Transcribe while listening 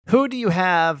Who do you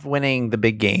have winning the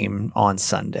big game on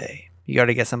Sunday? You got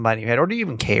to get somebody in your head, or do you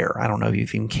even care? I don't know if you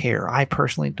even care. I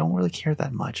personally don't really care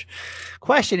that much.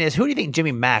 Question is, who do you think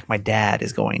Jimmy Mack, my dad,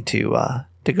 is going to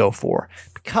go for?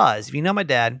 Because if you know my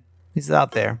dad, he's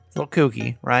out there, a little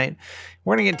kooky, right?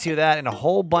 We're going to get into that and a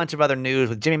whole bunch of other news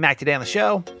with Jimmy Mack today on the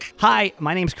show. Hi,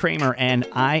 my name's Kramer, and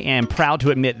I am proud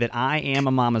to admit that I am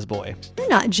a mama's boy. You're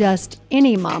not just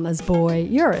any mama's boy.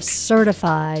 You're a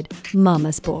certified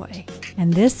mama's boy.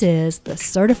 And this is the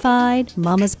Certified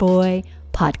Mama's Boy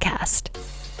Podcast.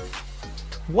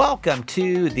 Welcome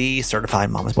to the Certified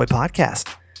Mama's Boy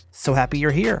Podcast. So happy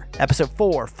you're here. Episode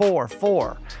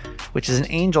 444, which is an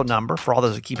angel number for all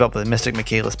those who keep up with the Mystic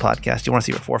Michaelis podcast. You want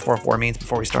to see what 444 means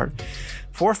before we start?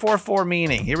 444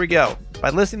 meaning, here we go. By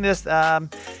listening to this,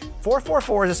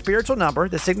 444 is a spiritual number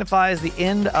that signifies the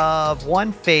end of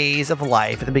one phase of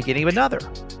life and the beginning of another.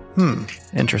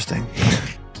 Interesting.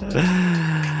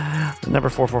 The number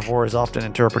 444 is often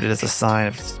interpreted as a sign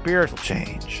of spiritual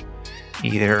change,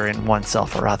 either in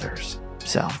oneself or others.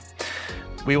 So,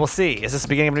 we will see. Is this the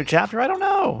beginning of a new chapter? I don't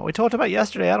know. We talked about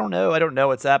yesterday. I don't know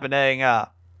what's happening.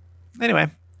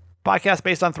 Anyway, podcast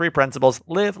based on 3 principles.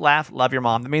 Live, laugh, love your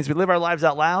mom. That means we live our lives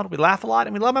out loud, we laugh a lot,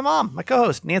 and we love my mom, my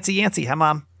co-host, Nancy Yancey. Hi,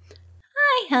 Mom.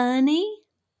 Hi, honey.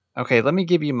 Okay, let me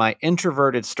give you my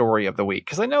introverted story of the week,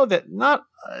 because I know that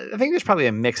I think there's probably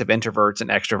a mix of introverts and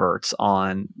extroverts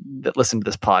that listen to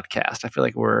this podcast. I feel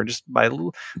like we're just by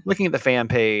looking at the fan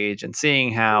page and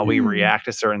seeing how we react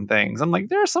to certain things. I'm like,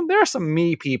 there are some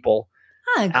me people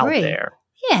out there.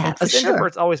 Yeah, for As sure.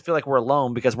 introverts always feel like we're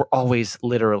alone because we're always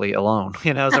literally alone.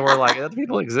 So we're like, other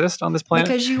people exist on this planet.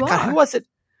 Because you God, are.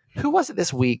 Who was it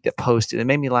this week that posted? It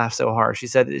made me laugh so hard. She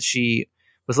said that she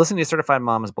was listening to Certified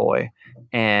Mama's Boy,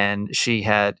 and she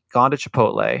had gone to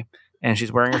Chipotle, and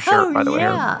she's wearing her shirt, by the way.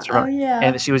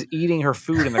 And she was eating her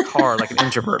food in the car like an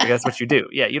introvert, because that's what you do.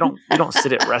 Yeah, you don't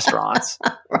sit at restaurants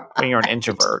when you're an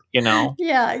introvert,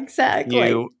 Yeah,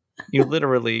 exactly. You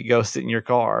literally go sit in your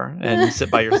car and you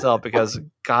sit by yourself because,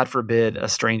 God forbid, a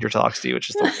stranger talks to you, which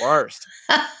is the worst.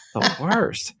 The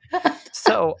worst.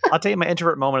 So I'll tell you my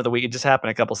introvert moment of the week. It just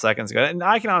happened a couple seconds ago. And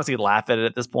I can honestly laugh at it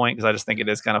at this point because I just think it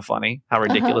is kind of funny how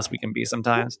ridiculous we can be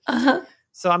sometimes.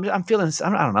 So I'm feeling, I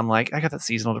don't know. I'm like, I got that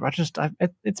seasonal depression.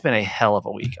 It's been a hell of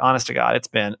a week. Honest to God, it's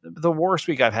been the worst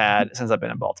week I've had since I've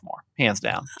been in Baltimore. Hands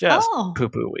down. Just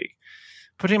poo-poo week.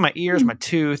 Putting my ears, my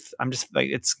tooth. I'm just like,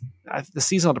 the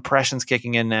seasonal depression's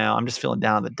kicking in now. I'm just feeling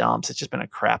down in the dumps. It's just been a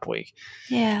crap week.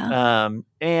 Yeah.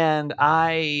 And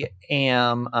I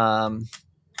am,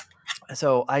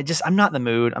 so I'm not in the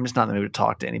mood. I'm just not in the mood to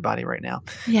talk to anybody right now.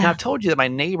 Yeah. Now, I've told you that my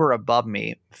neighbor above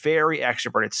me, very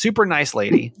extroverted, super nice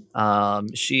lady.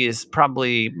 She is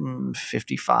probably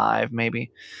 55 maybe.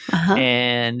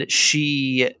 And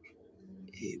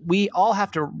we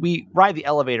ride the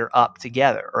elevator up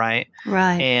together, right?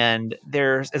 Right. And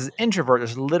as an introvert,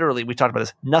 there's literally, we talked about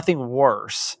this, nothing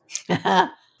worse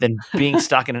than being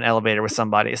stuck in an elevator with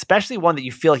somebody, especially one that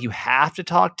you feel like you have to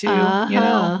talk to,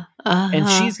 And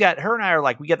her and I are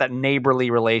like, we get that neighborly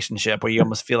relationship where you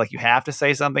almost feel like you have to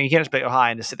say something. You can't just be, oh,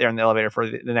 hi, and just sit there in the elevator for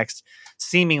the next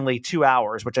seemingly 2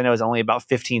 hours, which I know is only about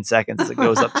 15 seconds as it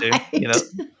goes up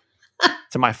to,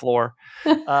 to my floor.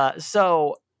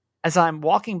 So as I'm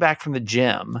walking back from the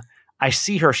gym, I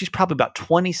see her. She's probably about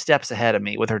 20 steps ahead of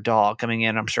me with her dog coming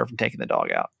in, I'm sure, from taking the dog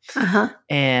out.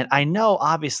 And I know,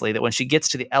 obviously, that when she gets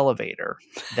to the elevator,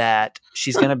 that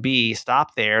she's going to be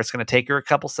stopped there. It's going to take her a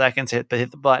couple seconds to hit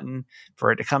the button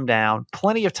for it to come down.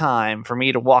 Plenty of time for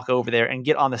me to walk over there and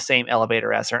get on the same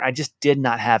elevator as her. And I just did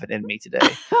not have it in me today.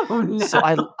 So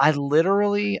I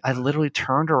literally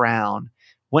turned around,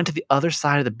 went to the other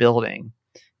side of the building,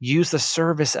 used the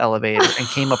service elevator, and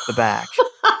came up the back.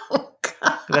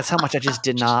 That's how much I just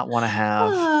did not want to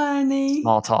have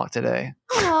small talk today.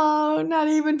 Oh, not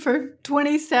even for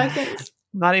 20 seconds.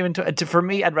 Not even for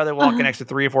me, I'd rather walk an extra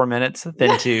 3 or 4 minutes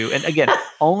than to. And again,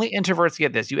 only introverts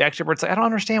get this. You extroverts, I don't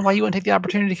understand why you wouldn't take the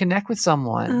opportunity to connect with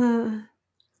someone.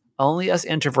 Only us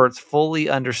introverts fully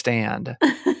understand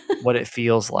what it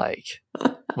feels like,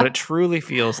 what it truly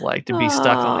feels like to be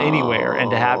stuck on anywhere and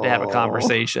to have a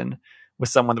conversation with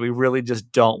someone that we really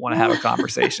just don't want to have a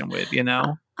conversation with,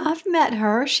 I've met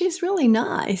her. She's really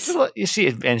nice. Well,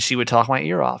 she would talk my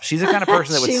ear off. She's the kind of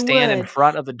person that would stand in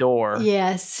front of the door.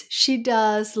 Yes, she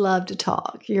does love to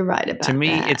talk. You're right about that. To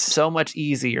me, it's so much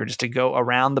easier just to go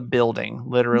around the building,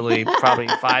 literally probably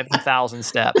 5,000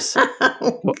 steps,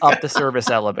 go up the service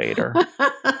elevator,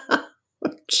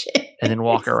 and then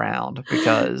walk around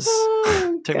because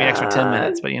it took me an extra 10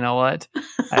 minutes. But you know what?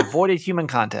 I avoided human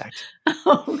contact.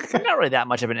 Okay. I'm not really that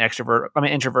much of an extrovert. I'm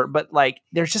an introvert, but like,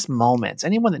 there's just moments.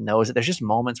 Anyone that knows it, there's just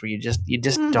moments where you just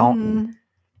don't.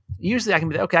 Usually, I can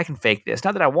be okay. I can fake this.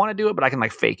 Not that I want to do it, but I can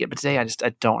like fake it. But today, I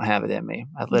don't have it in me.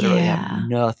 I literally have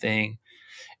nothing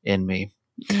in me.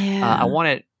 Yeah. I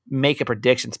want to make a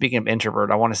prediction. Speaking of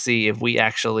introvert, I want to see if we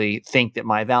actually think that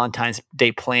my Valentine's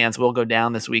Day plans will go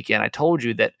down this weekend. I told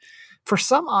you that for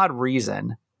some odd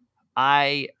reason,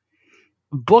 I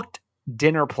booked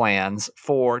dinner plans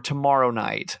for tomorrow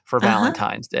night for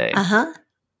Valentine's Day.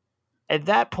 At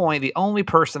that point, the only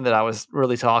person that I was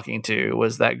really talking to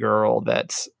was that girl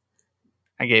that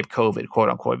I gave COVID, quote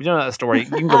unquote. If you don't know that story, you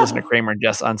can go listen to Kramer and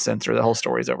Jess Uncensored. The whole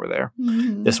story's over there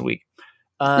this week.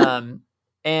 But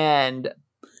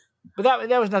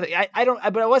that was nothing.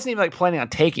 But I wasn't even like planning on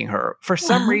taking her for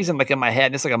some reason. Like in my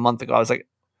head, just like a month ago, I was like,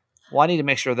 well, I need to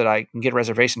make sure that I can get a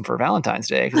reservation for Valentine's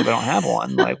Day, because if I don't have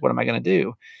one, like, what am I going to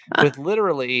do? With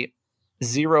literally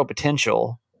zero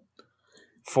potential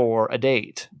for a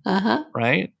date,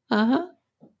 right?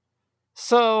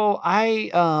 So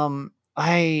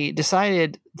I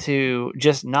decided to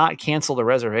just not cancel the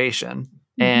reservation.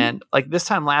 And like this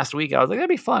time last week, I was like, that'd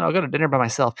be fun. I'll go to dinner by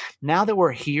myself. Now that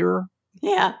we're here,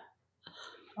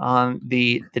 on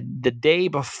the day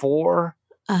before.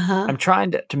 I'm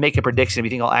trying to make a prediction if you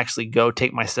think I'll actually go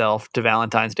take myself to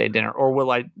Valentine's Day dinner, or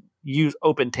will I use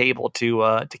Open Table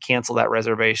to cancel that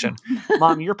reservation?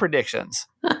 Mom, your predictions.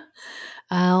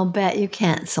 I'll bet you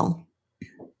cancel.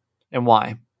 And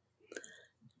why?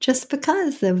 Just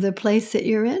because of the place that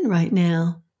you're in right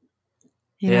now.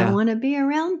 You don't want to be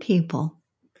around people.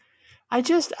 Are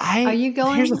you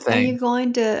going? Here's the thing. Are you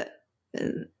going to?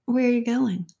 Where are you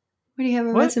going? Where do you have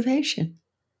a reservation?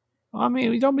 I mean,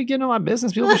 we don't be getting on my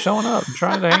business. People are showing up and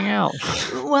trying to hang out.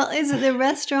 Well, is it the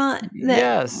restaurant?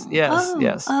 Yes.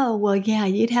 Oh, well, yeah,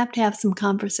 you'd have to have some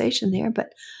conversation there,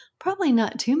 but probably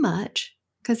not too much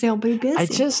because they'll be busy.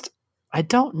 I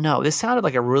don't know. This sounded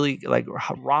like a really like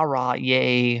rah,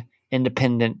 yay,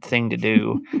 independent thing to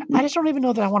do. I just don't even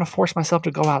know that I want to force myself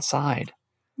to go outside.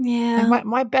 Yeah. Like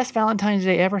my best Valentine's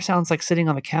Day ever sounds like sitting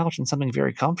on the couch in something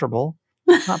very comfortable,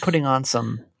 not putting on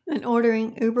some... And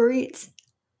ordering Uber Eats.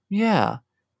 Yeah.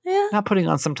 Not putting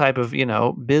on some type of,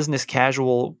 business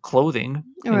casual clothing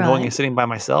and going and sitting by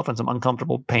myself in some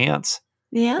uncomfortable pants.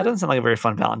 Yeah. That doesn't sound like a very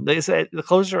fun Valentine's. They say the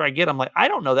closer I get, I'm like, I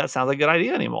don't know. That sounds like a good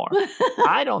idea anymore.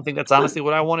 I don't think that's honestly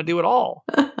what I want to do at all.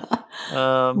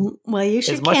 Well, you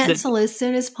should cancel as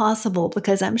soon as possible,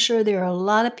 because I'm sure there are a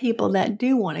lot of people that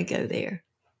do want to go there.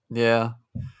 Yeah.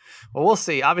 Well, we'll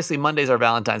see. Obviously, Monday's our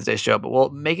Valentine's Day show, but we'll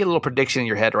make a little prediction in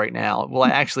your head right now. Will I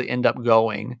actually end up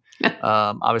going?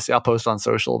 Obviously, I'll post on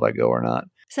social if I go or not.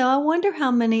 So I wonder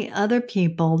how many other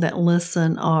people that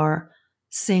listen are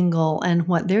single and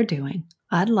what they're doing.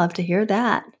 I'd love to hear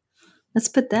that. Let's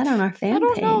put that on our fan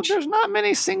page. I don't know. There's not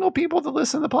many single people that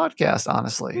listen to the podcast,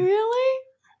 honestly. Really?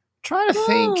 I'm trying to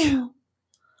think.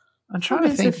 I'm trying to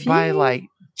think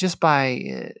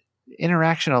by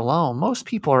interaction alone. Most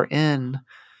people are in...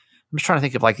 I'm just trying to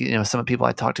think of some of the people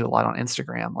I talk to a lot on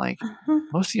Instagram. Like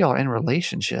most of y'all are in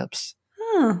relationships.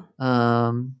 But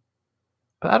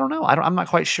I don't know. I'm not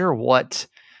quite sure what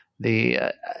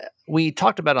we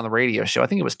talked about on the radio show. I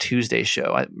think it was Tuesday's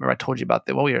show. I remember I told you about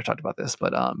that. Well, we already talked about this,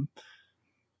 but I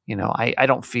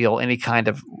don't feel any kind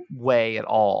of way at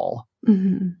all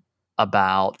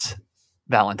about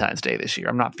Valentine's Day this year.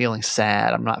 I'm not feeling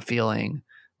sad. I'm not feeling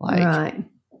like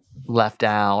left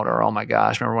out, or oh my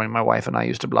gosh, remember when my wife and I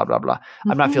used to blah blah blah.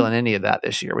 I'm not feeling any of that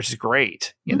this year, which is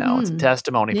great. It's a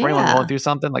testimony for anyone going through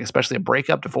something, like especially a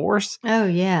breakup, divorce. Oh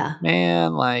yeah,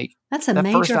 man, like that's a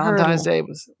major first Valentine's hurdle.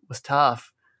 Day was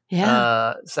tough.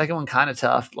 Yeah. Second one kind of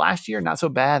tough. Last year not so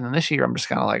bad, and this year I'm just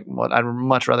kind of like, what? I'd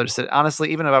much rather sit.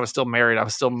 Honestly, even if I was still married, I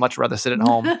would still much rather sit at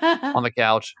home on the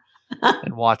couch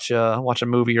and watch a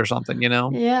movie or something.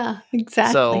 Yeah,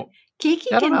 exactly. So Kiki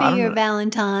can be your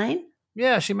Valentine.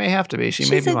 Yeah, she may have to be.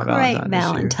 She's may be my Valentine. She's a great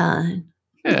Valentine.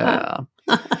 Yeah.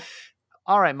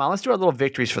 All right, Mom, let's do our little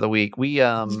victories for the week. We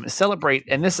celebrate,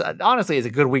 and this honestly is a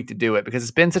good week to do it, because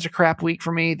it's been such a crap week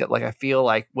for me that I feel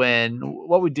like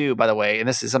what we do, by the way, and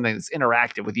this is something that's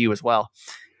interactive with you as well,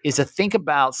 is to think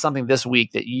about something this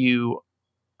week that you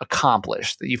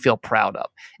accomplished, that you feel proud of.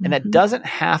 And that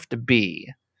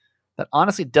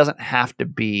honestly doesn't have to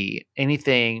be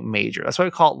anything major. That's why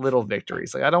we call it little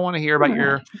victories. Like, I don't want to hear about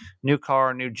your new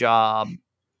car, new job,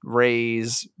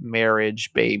 raise,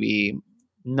 marriage, baby,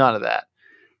 none of that.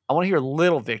 I want to hear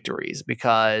little victories,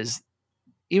 because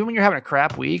even when you're having a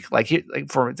crap week,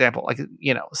 for example,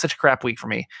 such a crap week for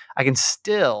me, I can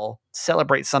still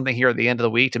celebrate something here at the end of the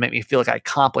week to make me feel like I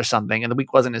accomplished something, and the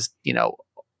week wasn't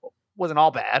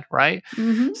all bad, right?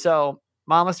 Mm-hmm. So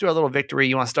Mom, let's do our little victory.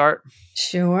 You want to start?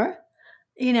 Sure.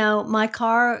 My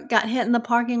car got hit in the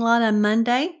parking lot on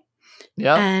Monday.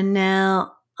 Yep. And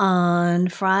now on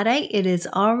Friday, it is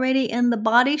already in the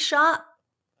body shop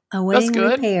awaiting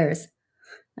repairs.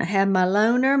 I have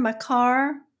my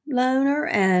car loaner,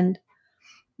 and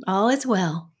all is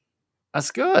well. That's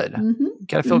good. Mm-hmm. You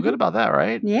gotta feel good about that,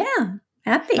 right? Yeah.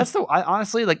 Happy. I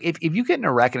honestly, like, if you get in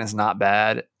a wreck and it's not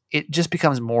bad, it just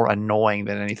becomes more annoying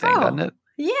than anything, doesn't it?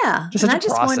 Yeah. Just I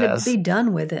just wanted to be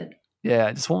done with it. Yeah,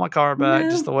 I just want my car back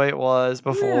just the way it was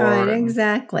before. Right,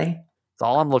 exactly. That's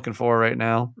all I'm looking for right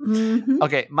now. Mm-hmm.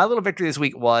 Okay, my little victory this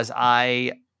week was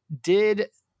I've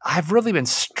really been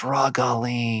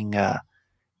struggling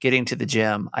getting to the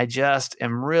gym. I just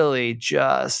am really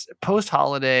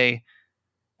post-holiday,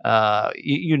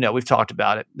 we've talked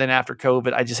about it. Then after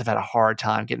COVID, I just have had a hard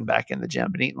time getting back in the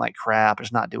gym. Been eating like crap.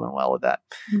 Just not doing well with that.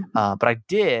 Mm-hmm. But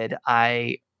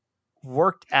I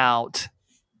worked out.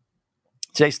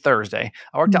 Today's Thursday.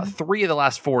 I worked out 3 of the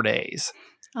last 4 days.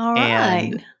 All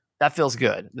right. And that feels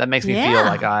good. That makes me feel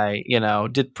like I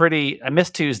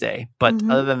missed Tuesday, but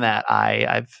other than that,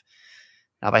 now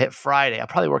if I hit Friday, I'll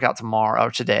probably work out tomorrow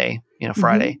or today,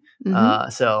 Friday.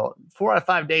 Mm-hmm. So 4 out of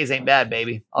 5 days ain't bad,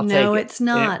 baby. I'll take it. No, it's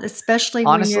not, especially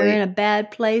honestly, when you're in a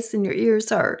bad place and your ears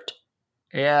hurt.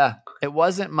 Yeah, it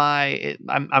wasn't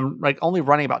I'm like only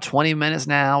running about 20 minutes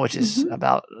now, which is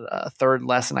about a third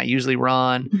less than I usually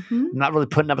run. Mm-hmm. I'm not really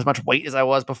putting up as much weight as I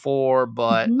was before,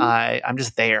 but I'm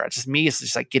just there. It's just me. It's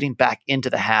just like getting back into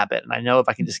the habit. And I know if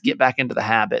I can just get back into the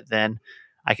habit, then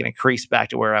I can increase back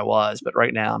to where I was. But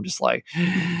right now I'm just like,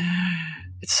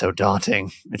 it's so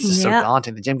daunting. It's just so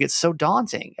daunting. The gym gets so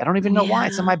daunting. I don't even know why.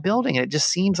 It's in my building, and it just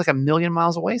seems like a million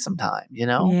miles away sometimes,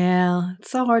 Yeah.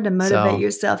 It's so hard to motivate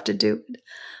yourself to do it.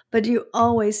 But you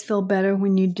always feel better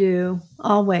when you do.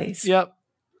 Always. Yep,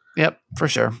 for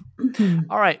sure.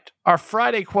 All right. Our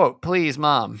Friday quote, please,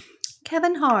 Mom.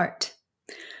 Kevin Hart.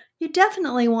 You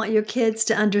definitely want your kids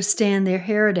to understand their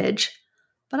heritage,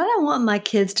 but I don't want my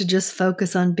kids to just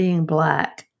focus on being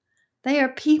Black. They are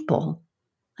people.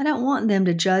 I don't want them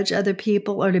to judge other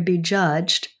people or to be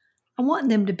judged. I want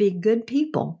them to be good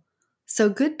people. So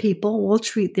good people will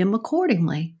treat them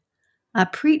accordingly. I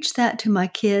preach that to my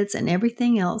kids, and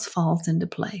everything else falls into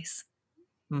place.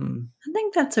 I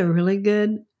think that's a really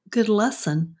good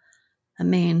lesson. I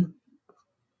mean,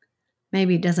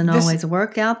 maybe it doesn't always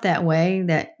work out that way,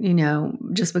 that,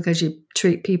 just because you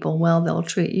treat people well, they'll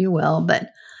treat you well.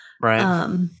 But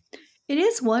it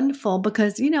is wonderful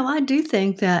because, I do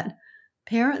think that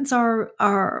parents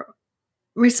are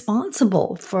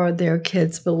responsible for their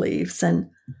kids' beliefs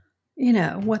and,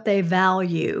 what they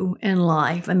value in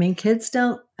life. I mean, kids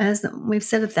don't, as we've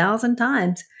said 1,000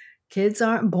 times, kids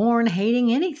aren't born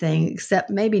hating anything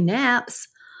except maybe naps.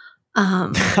 Which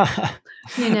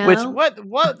what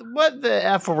the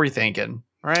F were we thinking,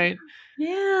 right?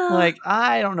 Yeah. Like,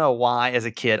 I don't know why as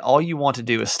a kid, all you want to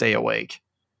do is stay awake.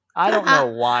 I don't know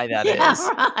why that is.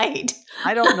 Right.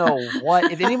 I don't know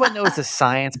if anyone knows the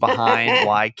science behind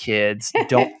why kids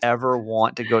don't ever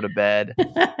want to go to bed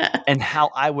and how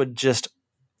I would just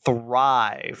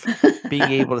thrive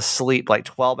being able to sleep like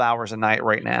 12 hours a night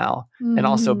right now and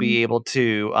also be able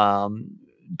to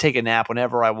take a nap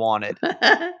whenever I wanted.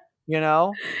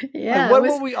 Yeah. Like, what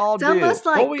will we all do? It's almost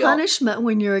like punishment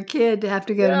when you're a kid to have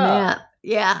to go to nap.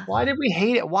 Yeah. Why did we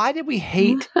hate it? Why did we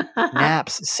hate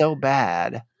naps so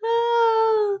bad?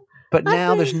 But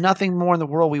now there's nothing more in the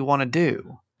world we want to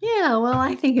do. Yeah, well,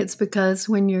 I think it's because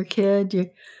when you're a kid,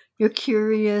 you're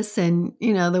curious, and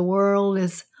the world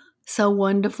is so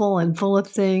wonderful and full of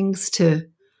things to,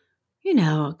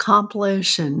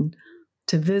 accomplish and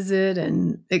to visit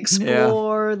and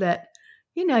explore that,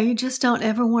 you just don't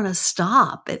ever want to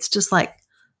stop. It's just like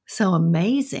so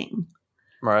amazing.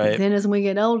 Right. But then as we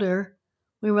get older,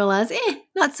 we realize,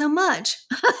 not so much.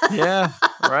 Yeah,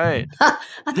 right.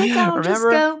 I think I'll just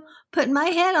go put my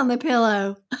head on the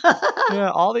pillow.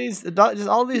 Yeah, all these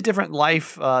different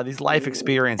life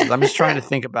experiences. I'm just trying to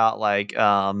think about like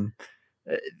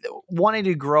wanting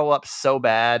to grow up so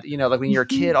bad. Like when you're a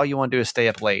kid, all you want to do is stay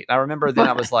up late. I remember then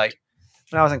I was like,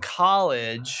 when I was in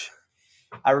college,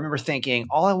 I remember thinking,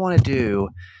 all I want to do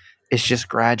is just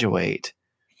graduate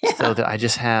so that I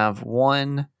just have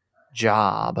one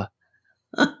job.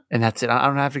 And that's it. I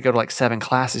don't have to go to like 7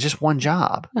 classes, just one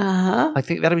job. I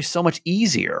think that'd be so much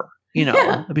easier.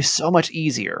 It'd be so much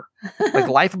easier. Like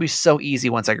life would be so easy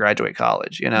once I graduate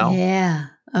college, Yeah.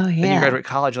 Oh, yeah. Then you graduate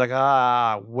college, you're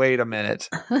like, wait a minute.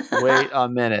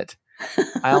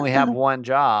 I only have one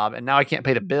job, and now I can't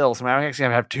pay the bills. So I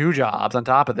actually have 2 jobs on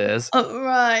top of this. Oh,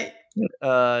 right.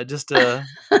 Just to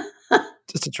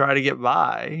try to get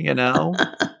by,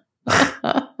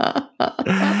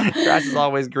 Grass is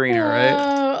always greener, right?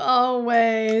 Oh,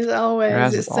 always.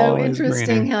 Grass It's is so always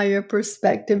interesting greener. how your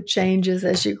perspective changes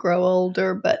as you grow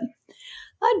older. But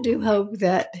I do hope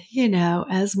that,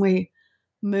 as we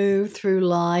move through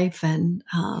life and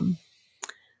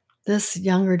this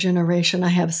younger generation, I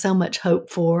have so much hope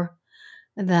for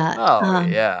that, Oh,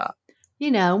 yeah.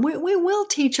 we will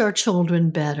teach our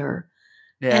children better.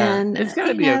 Yeah. And, It's going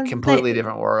to be a completely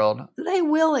different world. they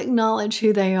will acknowledge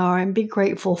who they are and be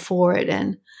grateful for it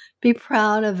and be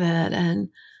proud of it and,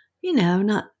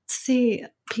 not see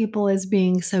people as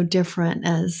being so different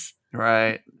as,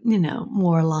 Right.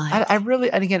 more alike. I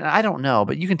really, and again, I don't know,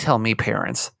 but you can tell me,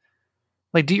 parents,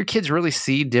 like, do your kids really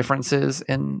see differences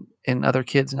in other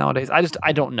kids nowadays?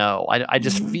 I don't know. I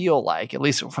just feel like, at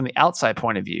least from the outside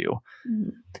point of view,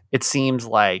 it seems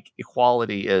like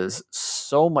equality is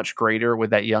so much greater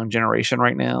with that young generation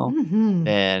right now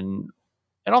than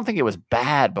I don't think it was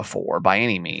bad before by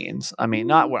any means. I mean,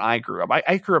 not when I grew up.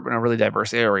 I grew up in a really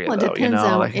diverse area, Well,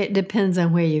 though. it depends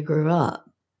on where you grew up.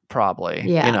 Probably,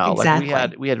 Yeah, exactly.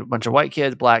 like we had a bunch of white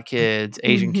kids, black kids,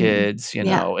 Asian kids,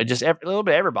 it just a little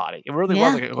bit of everybody. It really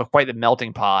was quite the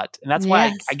melting pot, and that's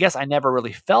why I guess I never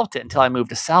really felt it until I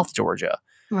moved to South Georgia.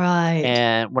 Right.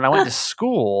 And when I went to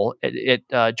school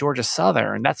at Georgia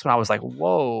Southern, that's when I was like,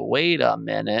 "Whoa, wait a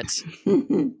minute!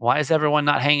 Why is everyone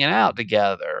not hanging out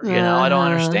together? I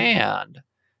don't understand."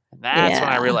 And that's when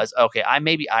I realized, okay,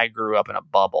 maybe I grew up in a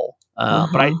bubble,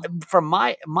 but from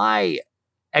my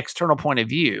external point of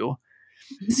view,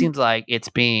 it seems like it's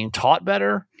being taught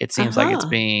better. It seems like it's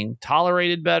being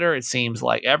tolerated better. It seems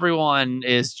like everyone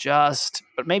is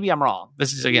but maybe I'm wrong.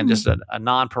 This is, again, just a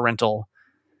non-parental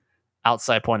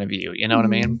outside point of view. You know what I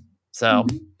mean? So,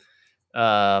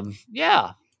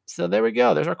 yeah. So there we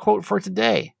go. There's our quote for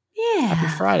today. Yeah.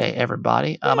 Happy Friday,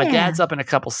 everybody. My dad's up in a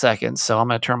couple seconds, so I'm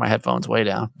going to turn my headphones way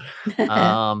down.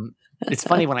 It's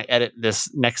funny when I edit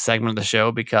this next segment of the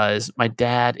show because my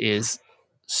dad is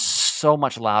so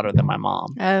much louder than my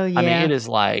mom. Oh, yeah. I mean, it is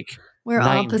like we're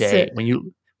night opposite. and day. When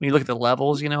you look at the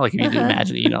levels, like if you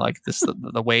imagine, like this,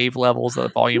 the wave levels, the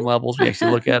volume levels, we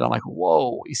actually look at, I'm like,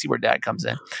 whoa, you see where dad comes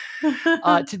in.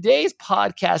 Today's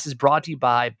podcast is brought to you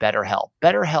by BetterHelp.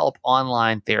 BetterHelp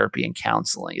online therapy and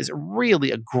counseling is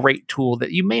really a great tool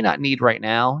that you may not need right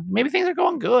now. Maybe things are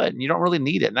going good and you don't really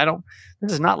need it. And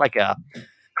this is not like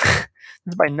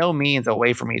this is by no means a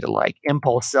way for me to like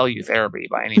impulse sell you therapy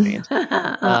by any means.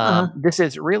 This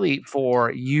is really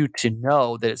for you to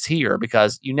know that it's here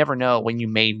because you never know when you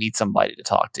may need somebody to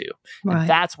talk to. Right. And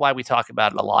that's why we talk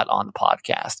about it a lot on the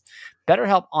podcast.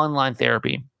 BetterHelp online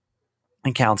therapy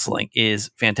and counseling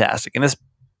is fantastic. And this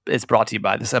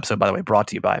episode, by the way, brought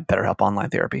to you by BetterHelp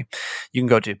Online Therapy. You can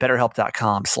go to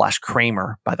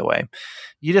betterhelp.com/Kramer, by the way.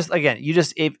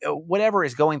 If whatever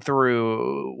is going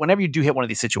through, whenever you do hit one of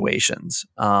these situations,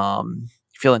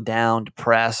 feeling down,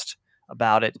 depressed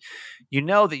about it, you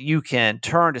know that you can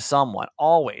turn to someone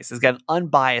always who's got an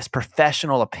unbiased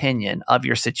professional opinion of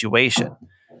your situation.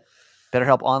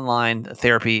 BetterHelp Online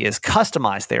Therapy is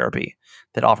customized therapy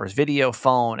that offers video,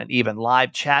 phone, and even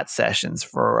live chat sessions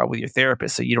with your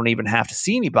therapist, so you don't even have to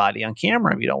see anybody on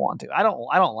camera if you don't want to. I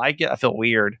don't like it. I feel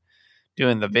weird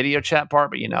doing the video chat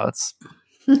part, but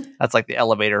that's like the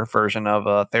elevator version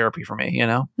of therapy for me.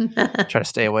 Try to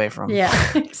stay away from. Yeah,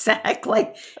 exactly.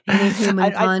 Any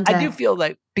human contact. I do feel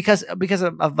like because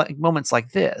of like moments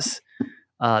like this,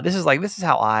 this is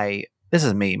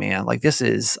me, man. Like I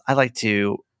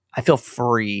feel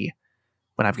free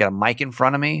when I've got a mic in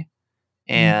front of me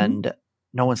and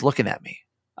no one's looking at me.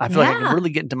 I feel like I can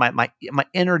really get into my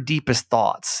inner deepest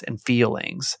thoughts and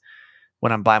feelings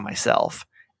when I'm by myself.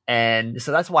 And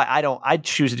so that's why I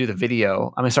choose to do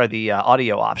the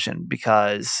audio option,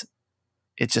 because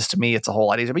it's just, to me, it's a whole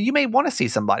lot easier. But you may want to see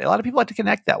somebody. A lot of people like to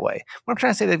connect that way. What I'm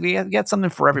trying to say is that we get something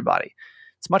for everybody.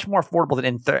 It's much more affordable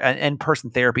than in-person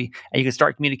therapy, and you can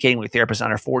start communicating with your therapist in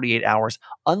under 48 hours,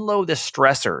 unload the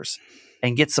stressors,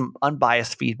 and get some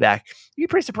unbiased feedback. You'd be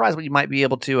pretty surprised what you might be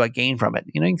able to gain from it.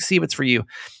 You can see if it's for you.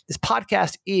 This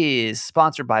podcast is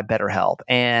sponsored by BetterHelp,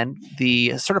 and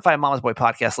the Certified Mama's Boy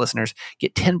podcast listeners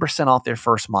get 10% off their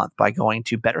first month by going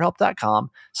to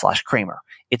betterhelp.com/Kramer.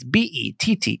 It's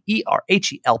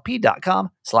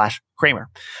BetterHelp.com/Kramer.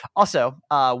 Also,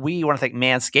 we want to thank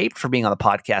Manscaped for being on the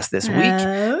podcast this week.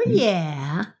 Oh,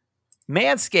 yeah.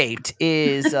 Manscaped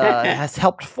has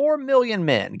helped 4 million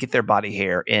men get their body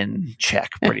hair in check,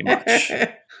 pretty much.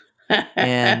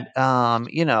 And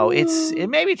it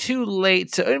may be too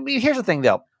late to. I mean, here's the thing,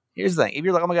 though. If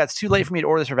you're like, oh my God, it's too late for me to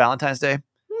order this for Valentine's Day.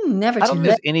 Never too late. I don't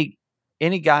think there's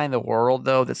any guy in the world,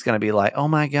 though, that's going to be like, oh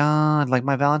my God, like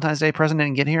my Valentine's Day present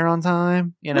didn't get here on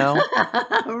time.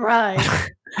 Right.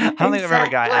 I don't think I've ever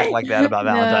got act like that about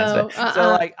Valentine's Day. So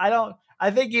like,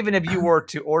 I think even if you were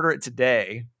to order it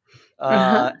today,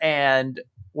 and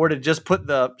were to just put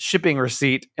the shipping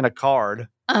receipt in a card,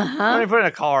 don't even put it in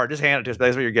a card, just hand it to us.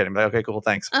 That's what you're getting. Like, okay, cool,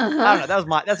 thanks. I don't know.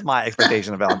 That's my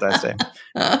expectation of Valentine's Day.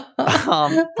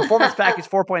 Performance Package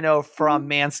 4.0 from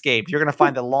Manscaped. You're going to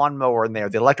find the lawnmower in there,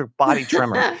 the electric body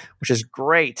trimmer, which is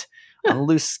great on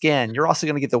loose skin. You're also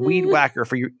going to get the weed whacker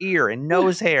for your ear and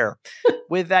nose hair.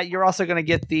 With that, you're also going to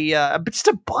get the just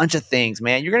a bunch of things,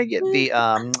 man. You're going to get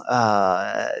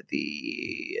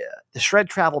the Shred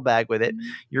travel bag with it.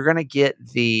 You're going to get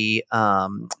the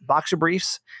boxer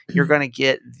briefs. You're going to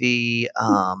get the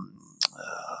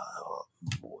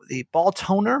ball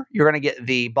toner. You're going to get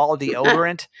the ball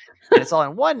deodorant, and it's all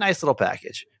in one nice little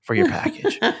package for your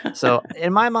package. So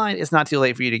in my mind, it's not too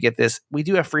late for you to get this. We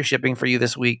do have free shipping for you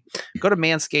this week. Go to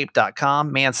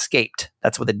manscaped.com. Manscaped.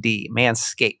 That's with a D.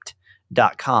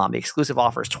 Manscaped.com. The exclusive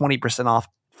offer is 20% off.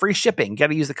 Free shipping. Got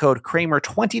to use the code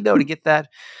Kramer20 though to get that.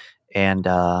 And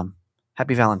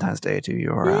happy Valentine's Day to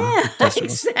your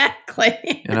customers.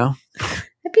 Exactly. You know?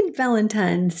 Happy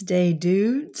Valentine's Day,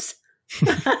 dudes.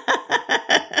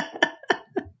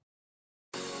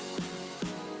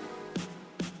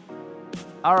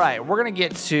 All right, we're going to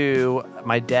get to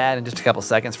my dad in just a couple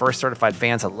seconds. First, certified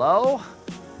fans, hello.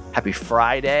 Happy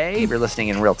Friday if you're listening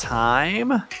in real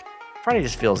time. Friday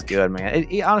just feels good, man.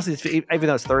 Honestly, even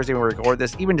though it's Thursday when we record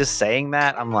this, even just saying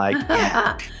that, I'm like,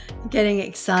 yeah. Getting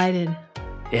excited.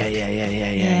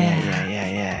 Yeah.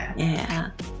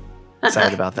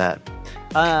 Excited about that.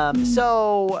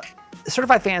 So,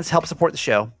 certified fans help support the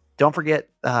show. Don't forget,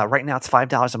 right now it's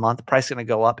 $5 a month. The price is going to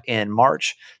go up in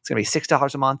March. It's going to be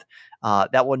 $6 a month.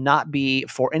 That will not be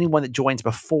for anyone that joins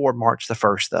before March the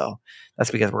 1st, though.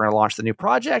 That's because we're going to launch the new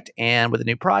project. And with the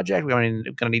new project, we're going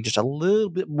to need just a little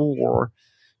bit more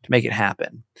to make it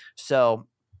happen. So,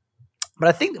 but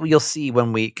I think that you'll see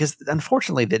because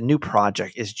unfortunately, the new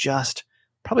project is just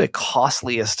probably the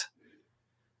costliest.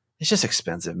 It's just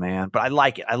expensive, man. But I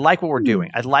like it. I like what we're doing.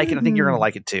 I like it. I think you're going to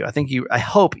like it too. I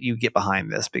hope you get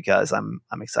behind this because I'm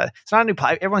excited. It's not a new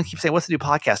podcast. Everyone keeps saying, what's the new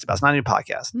podcast about? It's not a new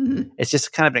podcast. Mm-hmm. It's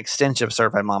just kind of an extension of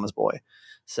Certified Mama's Boy.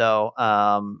 So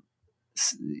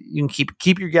you can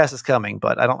keep your guesses coming,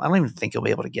 but I don't even think you'll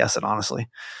be able to guess it, honestly.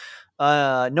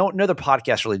 No other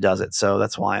podcast really does it. So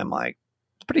that's why I'm like,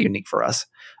 it's pretty unique for us.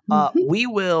 We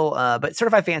will, but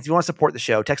certified fans, if you want to support the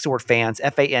show, text the word fans,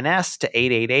 FANS to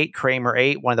 888 Kramer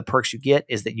 8. One of the perks you get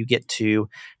is that you get to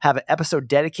have an episode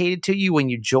dedicated to you when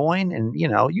you join. And,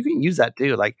 you can use that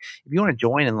too. Like if you want to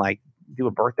join and like do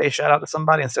a birthday shout out to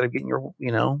somebody instead of getting your,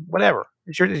 whatever.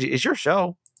 It's your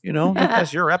show,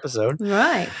 that's your episode.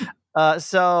 Right.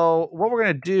 So what we're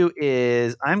going to do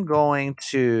is I'm going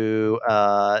to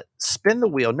spin the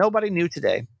wheel. Nobody new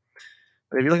today.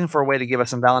 But if you're looking for a way to give us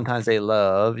some Valentine's Day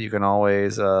love, you can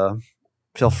always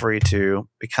feel free to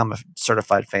become a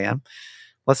certified fan.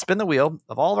 Let's spin the wheel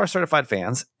of all of our certified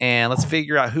fans, and let's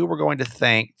figure out who we're going to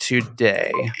thank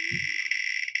today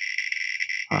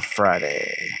on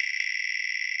Friday.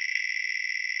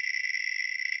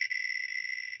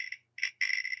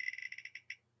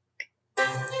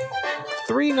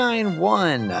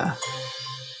 $391.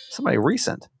 Somebody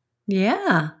recent.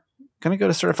 Yeah. Going to go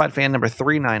to certified fan number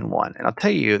 391. And I'll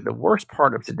tell you, the worst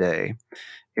part of today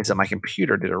is that my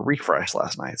computer did a refresh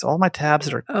last night. So all my tabs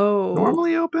that are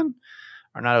normally open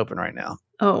are not open right now.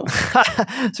 Oh.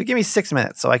 So give me 6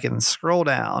 minutes so I can scroll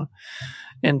down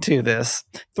into this.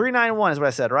 391 is what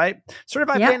I said, right?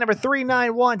 Certified fan number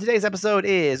 391. Today's episode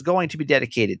is going to be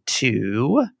dedicated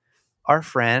to our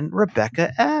friend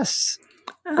Rebecca S.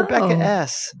 Rebecca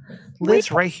S.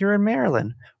 lives right here in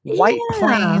Maryland. White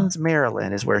Plains,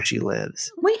 Maryland is where she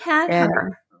lives. We had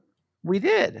her. We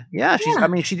did. Yeah.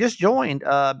 She just joined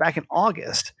back in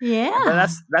August. Yeah. But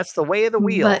that's the way of the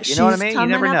wheel. But you know what I mean? You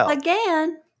never know.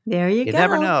 Again. There you go. You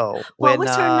never know. What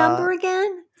was her number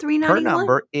again? 391? Her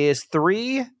number is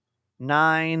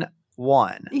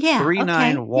 391. Yeah.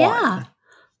 391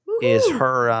 is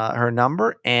her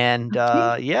number. And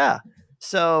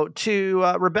So to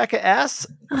Rebecca S.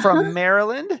 from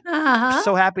Maryland,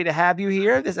 so happy to have you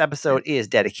here. This episode is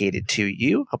dedicated to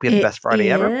you. Hope you have the best Friday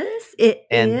ever.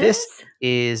 This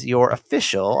is your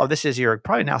official, this is your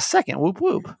probably now second whoop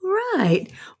whoop. Right.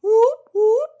 Whoop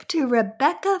whoop to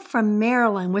Rebecca from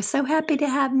Maryland. We're so happy to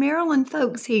have Maryland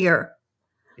folks here.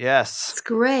 Yes. It's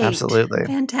great. Absolutely.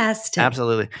 Fantastic.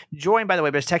 Absolutely. Joined, by the way,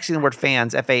 by just texting the word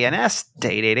fans, FANS, to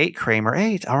 888 Kramer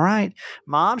 8. All right.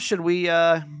 Mom, should we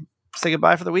say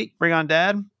goodbye for the week? Bring on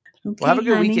Dad. Okay, well, have a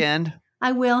good honey. weekend.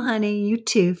 I will, honey. You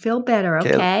too. Feel better,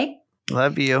 okay?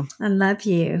 Love you. I love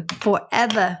you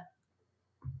forever.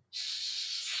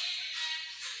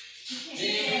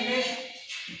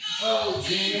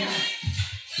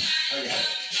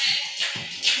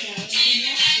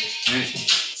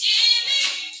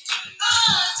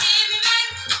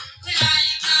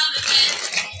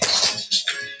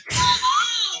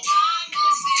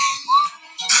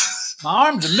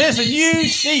 Jones and missing you,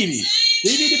 Stevie.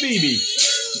 Stevie the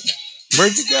BB.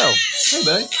 Where'd you go? Hey,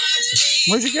 buddy.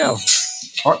 Where'd you go?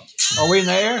 Are we in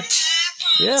the air?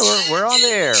 Yeah, we're on the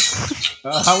air.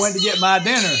 I went to get my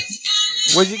dinner.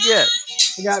 What'd you get?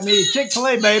 I got me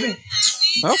Chick-fil-A, baby.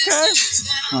 Okay.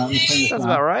 All right, That's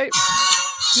about right.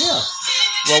 Yeah.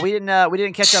 Well, we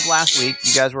didn't catch up last week.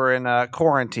 You guys were in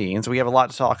quarantine, so we have a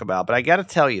lot to talk about. But I got to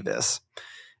tell you this,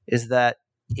 is that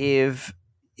if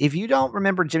you don't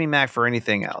remember Jimmy Mack for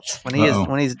anything else,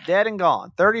 when he's dead and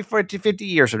gone, 30, 40, 50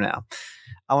 years from now,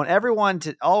 I want everyone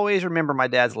to always remember my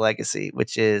dad's legacy,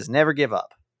 which is never give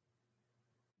up.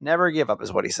 Never give up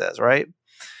is what he says, right?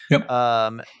 Yep.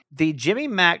 The Jimmy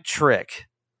Mack trick,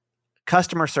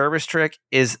 customer service trick,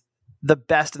 is the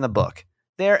best in the book.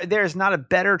 There is not a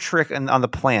better trick on the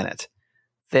planet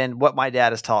than what my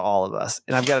dad has taught all of us.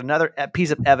 And I've got another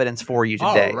piece of evidence for you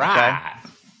today. All right. Okay?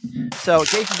 So, in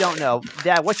case you don't know,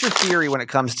 Dad, what's your theory when it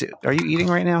comes to? Are you eating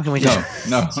right now? Can we just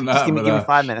no, give me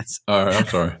 5 minutes? All right, I'm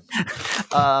sorry.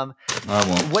 I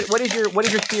won't. What is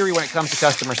your theory when it comes to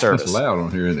customer service? It's loud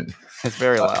on here, isn't it? It's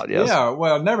very loud. Yes. Yeah.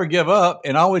 Well, never give up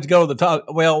and always go to the top.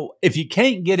 Well, if you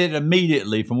can't get it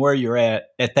immediately from where you're at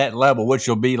that level, which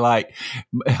will be like,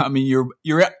 I mean,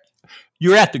 you're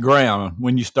at the ground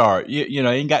when you start. You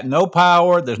know, you ain't got no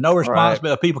power. There's no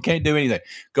responsibility. Right. People can't do anything.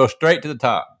 Go straight to the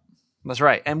top. That's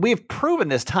right. And we've proven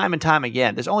this time and time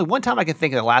again. There's only one time I can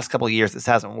think in the last couple of years this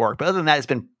hasn't worked. But other than that, it's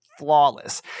been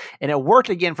flawless. And it worked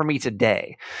again for me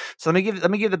today. So let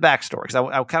me give the backstory, because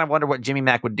I kind of wonder what Jimmy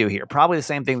Mack would do here. Probably the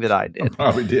same thing that I did.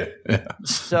 Probably did. Yeah.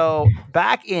 So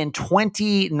back in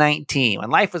 2019, when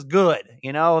life was good,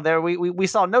 you know, we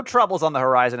saw no troubles on the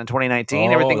horizon in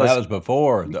 2019. Everything was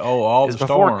before all the before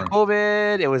storm.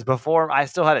 COVID. It was before I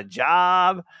still had a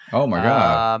job. Oh my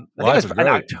God! I think it was in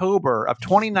October of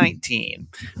 2019.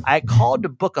 I had called to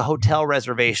book a hotel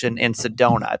reservation in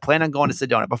Sedona. I planned on going to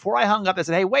Sedona. Before I hung up, I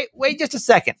said, "Hey, wait just a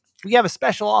second. We have a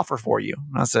special offer for you."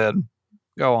 And I said,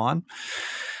 "Go on.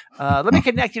 Let me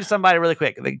connect you to somebody really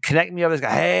quick." They connect me over this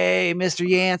guy. "Hey, Mr.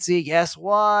 Yancey, guess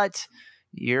what?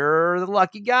 You're the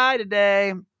lucky guy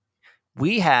today.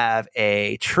 We have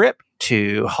a trip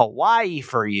to Hawaii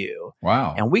for you.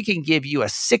 Wow. And we can give you a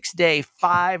 6-day,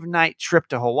 5-night trip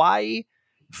to Hawaii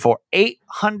for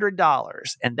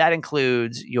 $800. And that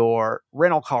includes your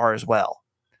rental car as well."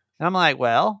 And I'm like,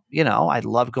 well, you know, I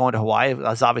love going to Hawaii. I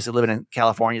was obviously living in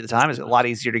California at the time. It's a lot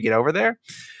easier to get over there.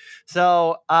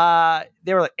 So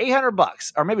they were like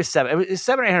 $800, or maybe $700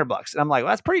 or $800. And I'm like,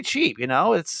 well, that's pretty cheap. You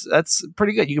know, that's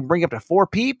pretty good. You can bring up to 4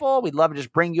 people. We'd love to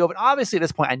just bring you over. And obviously, at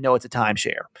this point, I know it's a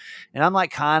timeshare. And I'm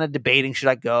like kind of debating, should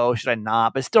I go? Should I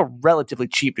not? But it's still relatively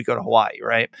cheap to go to Hawaii,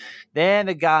 right? Then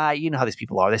the guy, you know how these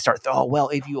people are. They start, oh, well,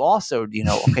 if you also, you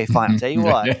know, okay, fine. I'll tell you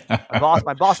what.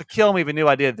 My boss would kill me if he knew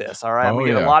I did this. All right. I'm going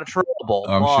to get a lot of trouble.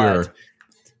 I'm sure.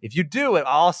 If you do it,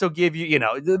 I'll also give you, you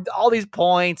know, all these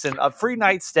points and a free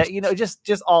night stay, you know,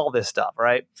 just all this stuff,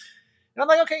 right? And I'm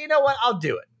like, okay, you know what? I'll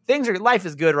do it. Life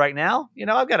is good right now. You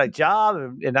know, I've got a job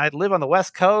and I live on the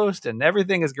West Coast and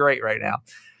everything is great right now.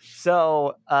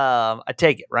 So I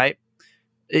take it, right?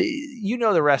 You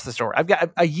know the rest of the story. I've got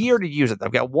a year to use it.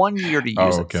 I've got 1 year to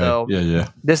use it. So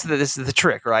this is the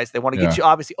trick, right? So they want to get you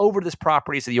obviously over to this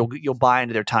property so you'll buy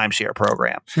into their timeshare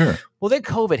program. Sure. Well, then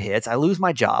COVID hits. I lose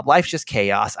my job. Life's just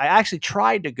chaos. I actually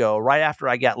tried to go right after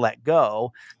I got let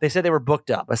go. They said they were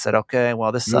booked up. I said, okay,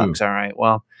 well, this sucks. All right.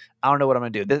 Well, I don't know what I'm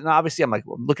going to do. Then obviously, I'm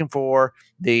looking for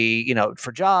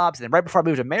for jobs. And then right before I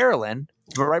moved to Maryland,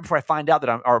 right before I find out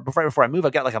that right before I move,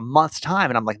 I got like a month's time.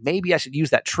 And I'm like, maybe I should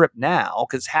use that trip now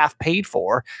because it's half paid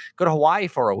for. Go to Hawaii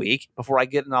for a week before I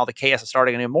get in all the chaos of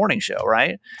starting a new morning show,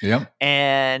 right? Yeah.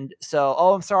 And so,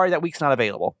 I'm sorry, that week's not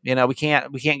available. You know, we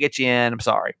can't get you in. I'm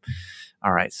sorry.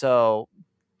 All right. So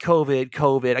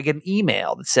COVID, I get an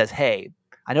email that says, hey,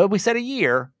 I know we said a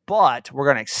year, but we're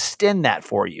going to extend that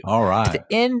for you. All right. To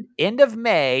the end of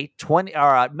May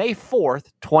 4th,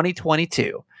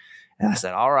 2022. And I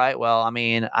said, all right, well, I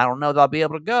mean, I don't know that I'll be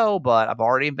able to go, but I've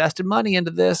already invested money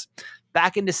into this.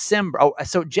 Back in December. Oh,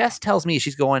 so Jess tells me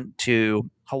she's going to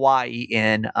Hawaii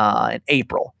in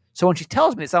April. So when she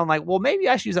tells me this, I'm like, well, maybe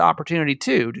I should use the opportunity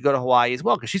to go to Hawaii as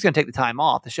well, because she's going to take the time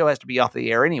off. The show has to be off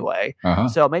the air anyway. Uh-huh.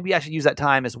 So maybe I should use that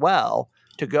time as well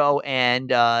to go and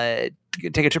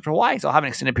take a trip to Hawaii. So I'll have an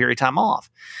extended period of time off.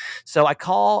 So I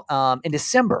call in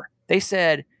December. They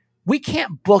said, we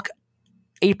can't book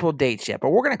April dates yet, but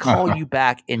we're going to call you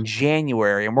back in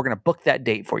January and we're going to book that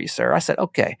date for you, sir. I said,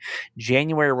 okay.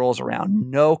 January rolls around.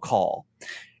 No call.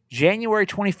 January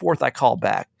 24th, I call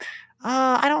back.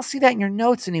 I don't see that in your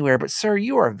notes anywhere, but sir,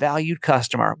 you are a valued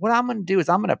customer. What I'm going to do is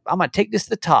I'm going to take this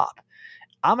to the top.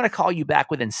 I'm going to call you back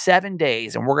within 7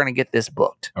 days and we're going to get this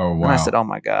booked. Oh, wow. And I said, oh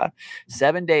my God.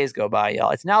 7 days go by,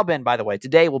 y'all. It's now been, by the way,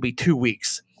 today will be 2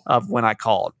 weeks of when I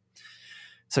called.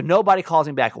 So nobody calls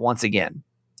me back once again.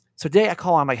 So today I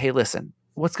call, I'm like, hey, listen,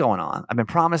 what's going on? I've been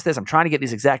promised this. I'm trying to get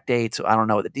these exact dates. So I don't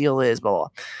know what the deal is, blah,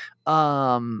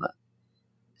 blah.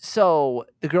 So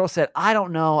the girl said, I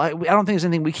don't know. I don't think there's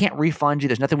anything. We can't refund you.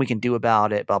 There's nothing we can do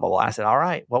about it, blah, blah, blah. I said, all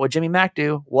right. What would Jimmy Mack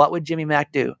do? What would Jimmy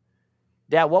Mack do?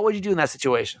 Dad, what would you do in that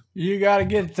situation? You got to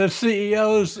get the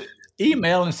CEO's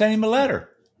email and send him a letter.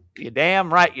 You're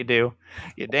damn right you do.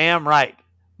 You're damn right.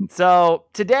 So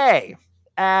today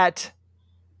at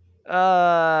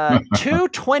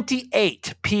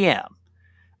 2:28 p.m.,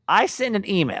 I send an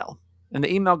email, and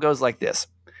the email goes like this.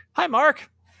 Hi, Mark,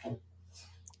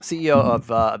 CEO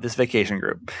of this vacation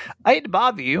group. I hate to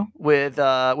bother you with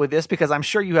this because I'm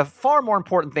sure you have far more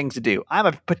important things to do. I'm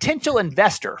a potential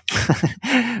investor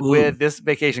with this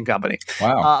vacation company.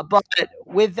 Wow. But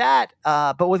with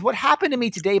what happened to me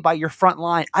today by your front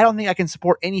line, I don't think I can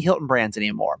support any Hilton brands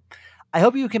anymore. I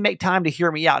hope you can make time to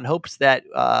hear me out in hopes that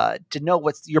to know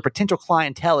what your potential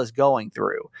clientele is going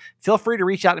through. Feel free to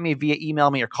reach out to me via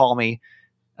email me or call me.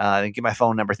 And give my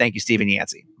phone number. Thank you, Stephen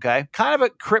Yancey. Okay. Kind of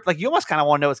a crypt. Like you almost kind of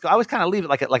want to know what's going on. I always kind of leave it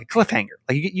like a cliffhanger.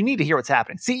 Like you need to hear what's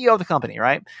happening. CEO of the company,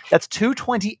 right? That's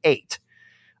 2:28.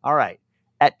 All right.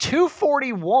 At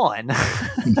 2:41.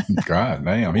 God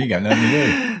damn. He got nothing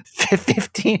to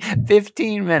do.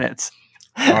 15 minutes.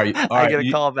 All right. I get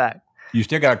a call back. You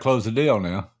still got to close the deal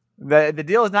now. The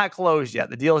deal is not closed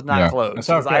yet. The deal is not closed. That's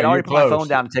okay. I'd already put my phone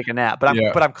down to take a nap, but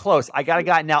I'm close. I got a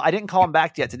guy now. I didn't call him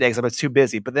back yet today because I was too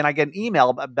busy. But then I get an email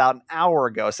about an hour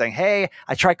ago saying, "Hey,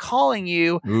 I tried calling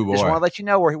you. Just want to let you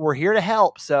know we're here to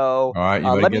help. So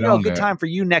let me know a good time for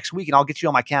you next week, and I'll get you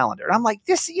on my calendar." And I'm like,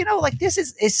 this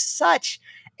is such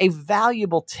a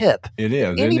valuable tip. It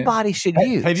is. Anybody should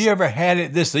use. Have you ever had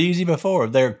it this easy before?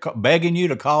 They're begging you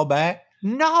to call back.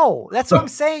 No, that's what I'm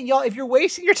saying, y'all. If you're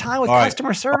wasting your time with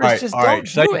customer service, just don't do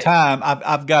Save it. time.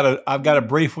 I've got a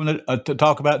brief one to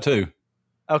talk about too.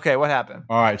 Okay, what happened?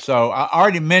 All right, so I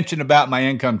already mentioned about my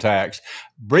income tax.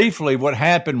 Briefly, what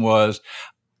happened was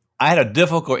I had a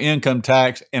difficult income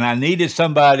tax, and I needed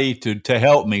somebody to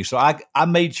help me. So I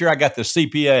made sure I got the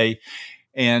CPA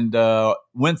and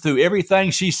went through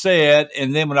everything she said.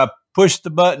 And then when I pushed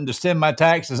the button to send my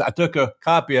taxes, I took a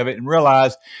copy of it and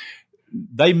realized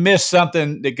they missed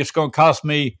something that's going to cost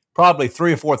me probably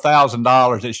 $3,000 or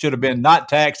 $4,000. It should have been not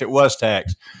taxed; it was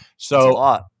taxed. So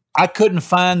I couldn't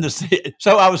find the.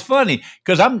 So I was funny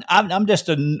because I'm just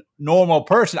a normal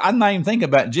person. I'm not even thinking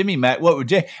about Jimmy Mack. What would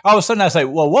all of a sudden I say,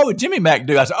 well, what would Jimmy Mack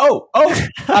do? I said, oh,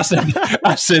 I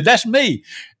said that's me.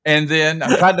 And then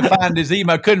I tried to find his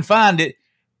email, couldn't find it.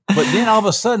 But then all of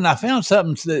a sudden I found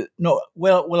something that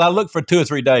I looked for 2 or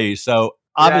 3 days. So.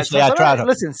 Obviously, I tried to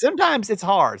listen. Sometimes it's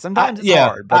hard. Sometimes it's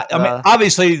hard. But I mean,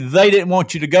 obviously, they didn't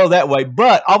want you to go that way.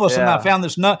 But all of a sudden, I found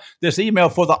this email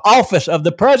for the office of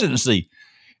the presidency,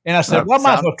 and I said, "Well, I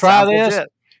might as well try this."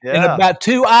 Yeah. In about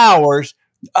 2 hours,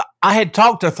 I had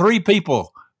talked to 3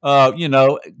 people.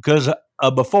 Because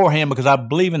beforehand, because I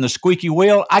believe in the squeaky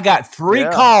wheel, I got 3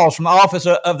 calls from the office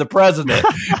of the president.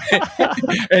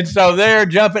 And so they're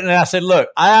jumping. And I said, look,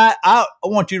 I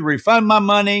want you to refund my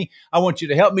money. I want you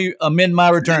to help me amend my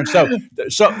return. So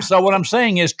what I'm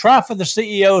saying is try for the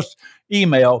CEO's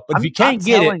email. But if you can't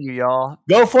get it, y'all,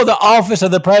 go for the office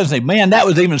of the president. Man, that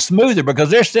was even smoother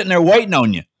because they're sitting there waiting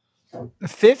on you.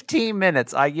 15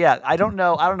 minutes. I don't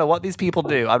know what these people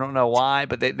do. I don't know why,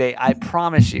 but I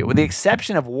promise you, with the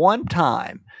exception of one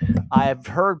time, I've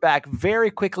heard back very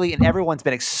quickly, and everyone's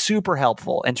been super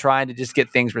helpful in trying to just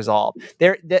get things resolved.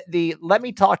 The let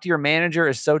me talk to your manager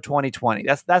is so 2020.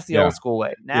 That's the old school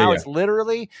way. Now it's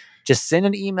literally just send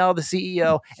an email to the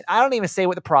CEO, and I don't even say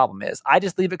what the problem is. I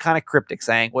just leave it kind of cryptic,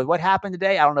 saying, "With what happened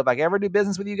today, I don't know if I can ever do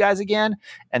business with you guys again."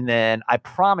 And then I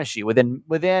promise you, within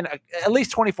at least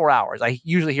 24 hours, I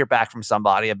usually hear back from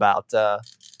somebody about the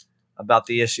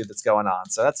issue that's going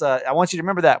on. So that's I want you to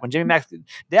remember that when Jimmy Mack's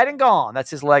dead and gone, that's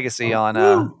his legacy on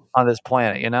this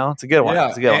planet. It's a good one. Yeah,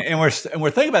 it's a good one. And we're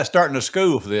thinking about starting a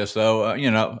school for this, so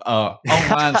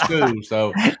online school.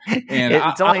 So and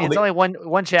it's only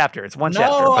one chapter. It's one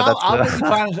chapter. But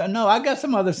I got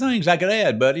some other things I could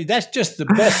add, buddy. That's just the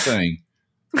best thing.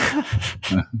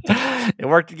 It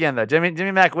worked again, though.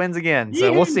 Jimmy Mack wins again.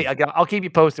 So we'll see. I'll keep you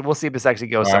posted. We'll see if this actually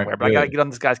goes somewhere. But I got to get on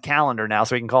this guy's calendar now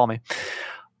so he can call me.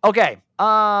 Okay.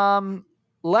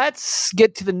 Let's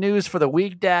get to the news for the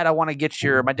week, Dad. I want to get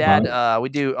my dad.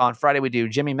 On Friday, we do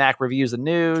Jimmy Mack reviews the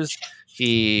news.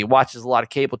 He watches a lot of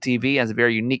cable TV, has a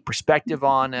very unique perspective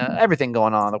on everything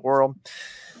going on in the world.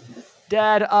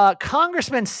 Dad,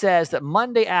 Congressman says that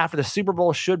Monday after the Super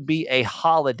Bowl should be a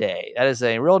holiday. That is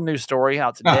a real news story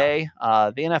out today.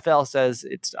 The NFL says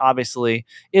it's obviously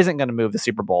isn't going to move the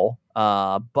Super Bowl,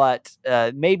 but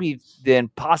maybe then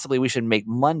possibly we should make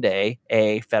Monday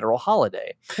a federal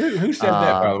holiday. Who said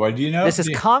that, by the way? Do you know? This is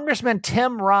Congressman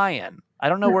Tim Ryan. I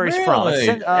don't know where he's from.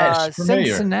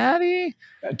 Cincinnati?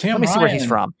 Tim Let me see where Ryan. he's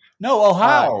from. No,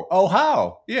 Ohio.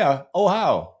 Ohio. Yeah,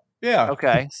 Ohio. Yeah.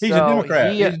 Okay. He's a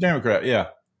Democrat. He's a Democrat, yeah.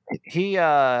 He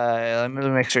let me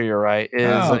make sure you're right. Is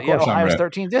of course I'm Ohio's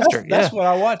right. 13th district. That's what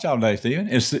I watch all day, Stephen.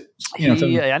 It's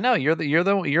I know you're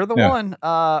the one.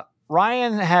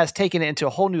 Ryan has taken it into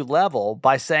a whole new level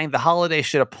by saying the holiday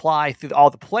should apply through all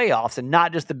the playoffs and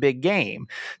not just the big game.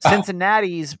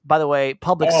 Cincinnati's, by the way,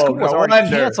 public schools already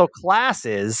canceled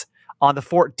classes on the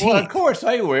 14th. Well, of course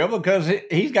they will, because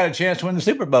he's got a chance to win the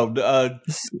Super Bowl.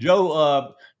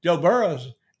 Joe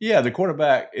Burrows, the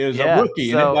quarterback, is a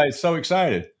rookie, and everybody's so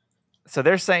excited. So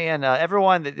they're saying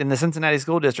everyone in the Cincinnati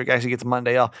school district actually gets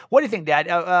Monday off. What do you think, Dad?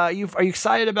 Are you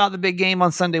excited about the big game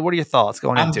on Sunday? What are your thoughts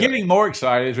going into it? I'm getting more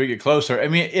excited as we get closer. I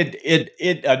mean,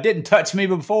 it didn't touch me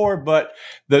before, but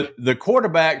the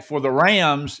quarterback for the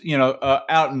Rams,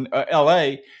 out in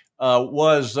L.A.,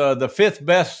 was the fifth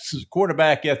best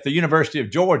quarterback at the University of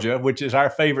Georgia, which is our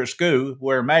favorite school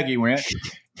where Maggie went.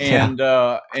 And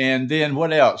then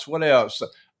what else?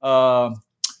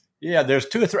 There's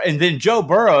two or three. And then Joe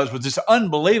Burrows was this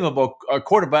unbelievable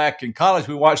quarterback in college.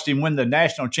 We watched him win the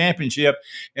national championship.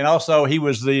 And also he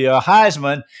was the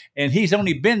Heisman, and he's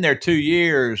only been there 2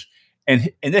 years.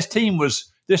 And this team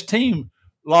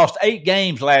lost 8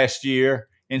 games last year.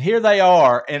 And here they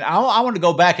are. And I want to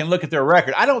go back and look at their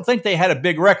record. I don't think they had a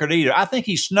big record either. I think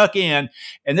he snuck in,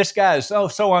 and this guy is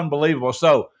so unbelievable.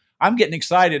 So I'm getting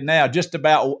excited now just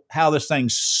about how this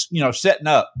thing's, setting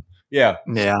up. Yeah.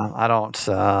 Yeah, I don't.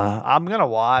 I'm gonna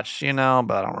watch, but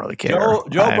I don't really care.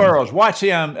 Joe Burrows, watch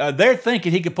him. They're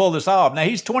thinking he could pull this off. Now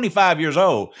he's 25 years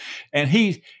old, and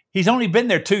he's only been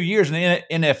there 2 years in the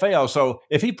NFL. So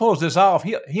if he pulls this off,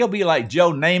 he'll be like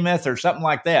Joe Namath or something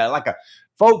like that, like a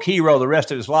folk hero the rest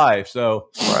of his life. So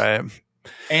right.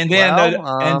 And then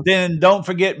and then don't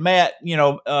forget Matt.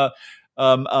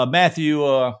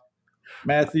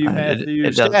 Matthew.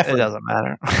 It doesn't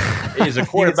matter. He's a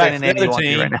quarterback for the other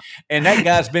team, and that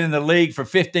guy's been in the league for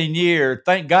 15 years.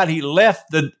 Thank God he left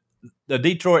the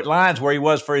Detroit Lions where he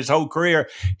was for his whole career.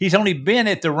 He's only been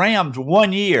at the Rams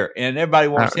 1 year, and everybody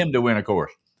wants him to win, of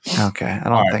course. Okay, I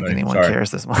don't think anyone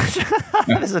cares this much.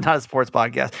 This is not a sports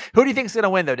podcast. Who do you think is going to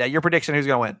win, though, Dad? Your prediction, who's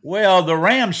going to win? Well, the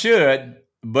Rams should.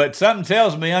 But something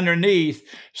tells me underneath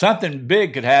something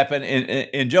big could happen,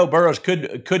 and Joe Burrows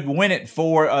could win it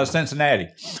for Cincinnati.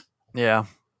 Yeah.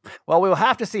 Well, we will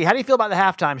have to see. How do you feel about the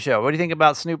halftime show? What do you think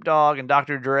about Snoop Dogg and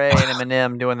Dr. Dre and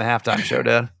Eminem doing the halftime show,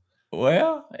 Dad?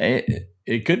 Well,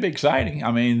 it could be exciting.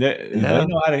 I mean, they know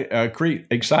how to create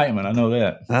excitement. I know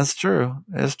that. That's true.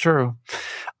 It's true.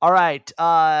 All right.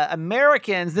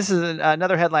 Americans, this is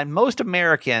another headline. Most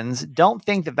Americans don't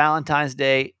think that Valentine's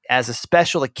Day as a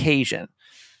special occasion.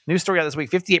 News story out this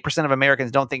week, 58% of Americans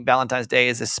don't think Valentine's Day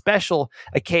is a special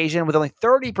occasion, with only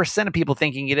 30% of people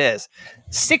thinking it is.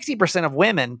 60% of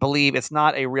women believe it's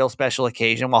not a real special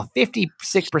occasion, while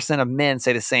 56% of men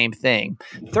say the same thing.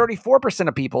 34%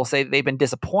 of people say they've been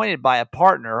disappointed by a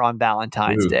partner on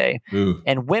Valentine's Day.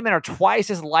 And women are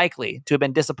twice as likely to have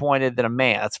been disappointed than a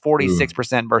man. That's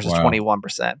 46% versus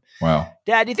 21%. Wow.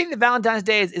 Dad, do you think that Valentine's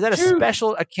Day is that a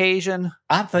special occasion?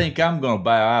 I think I'm going to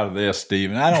bow out of this,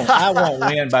 Stephen. I won't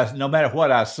win by no matter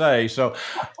what I say. So,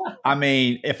 I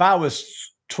mean, if I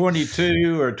was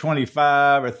 22 or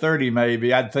 25 or 30,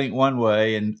 maybe I'd think one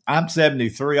way. And I'm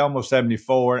 73, almost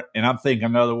 74, and I'm thinking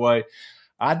another way.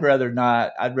 I'd rather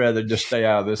not. I'd rather just stay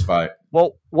out of this fight.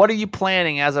 Well, what are you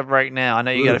planning as of right now? I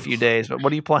know you got a few days, but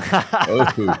what are you planning?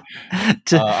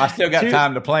 I still got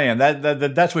time to plan.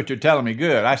 That's what you're telling me.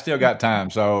 Good. I still got time.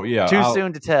 So, yeah.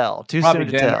 Soon to tell.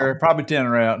 Probably 10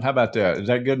 around. How about that? Is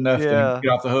that good enough to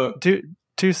get off the hook?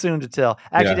 Too soon to tell.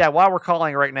 Actually, Dad, while we're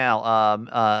calling right now,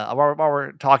 while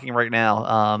we're talking right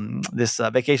now, this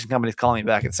vacation company is calling me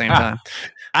back at the same time.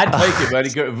 I'd take it, buddy.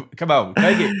 Come on,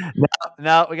 take it.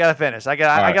 No, we gotta finish. I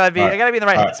gotta be in the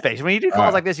right headspace. When you do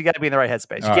calls like this, you gotta be in the right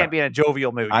headspace. You can't be in a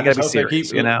jovial mood. You gotta be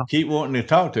serious. Keep wanting to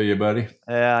talk to you, buddy.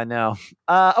 Yeah, I know.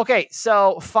 Okay,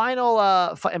 so final.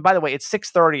 And by the way, it's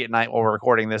 6:30 at night while we're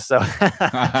recording this, so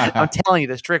I'm telling you,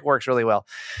 this trick works really well.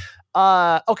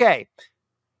 Okay.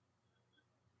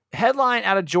 Headline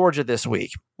out of Georgia this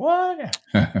week. What?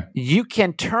 You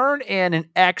can turn in an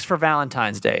X for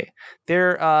Valentine's Day.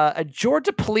 A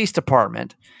Georgia police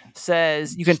department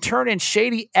says you can turn in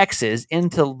shady exes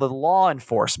into the law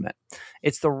enforcement.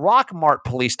 It's the Rockmart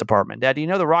Police Department. Dad, do you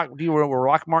know do you know where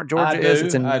Rockmart, Georgia is?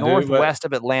 It's in northwest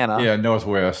of Atlanta. Yeah,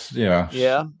 northwest. Yeah.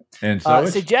 Yeah. And so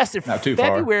it's suggested not too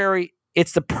February.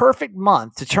 It's the perfect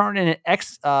month to turn in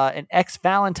an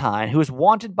ex-Valentine who is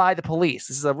wanted by the police.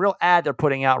 This is a real ad they're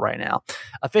putting out right now.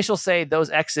 Officials say those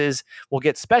exes will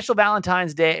get special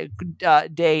Valentine's Day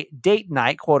date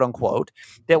night, quote unquote,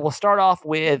 that will start off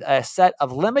with a set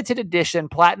of limited edition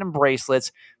platinum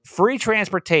bracelets, free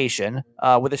transportation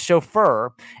with a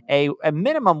chauffeur, a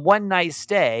minimum one-night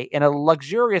stay, and a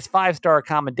luxurious 5-star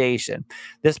accommodation.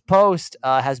 This post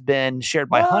has been shared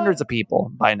by hundreds of people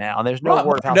by now, and there's no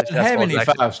word of how doesn't have successful any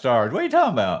 5 stars. What are you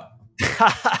talking about?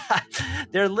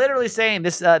 They're literally saying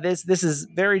this is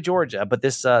very Georgia, but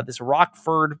this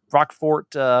Rockfort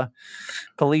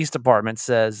Police Department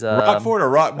says Rockfort or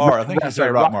Rockmart? I think you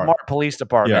said Rockmart. Police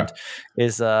Department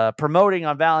is promoting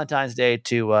on Valentine's Day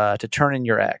to turn in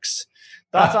your ex.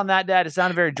 Thoughts on that, Dad? It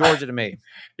sounded very Georgia to me.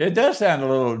 It does sound a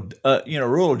little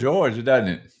rural Georgia, doesn't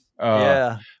it?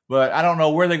 Yeah. But I don't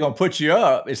know where they're going to put you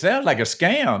up. It sounds like a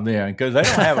scam then, because they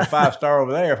don't have a 5-star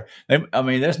over there.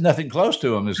 There's nothing close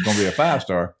to them that's going to be a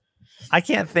 5-star. I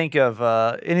can't think of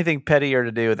anything pettier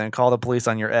to do than call the police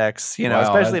on your ex,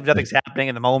 especially if nothing's happening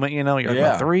in the moment, you're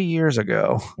like, 3 years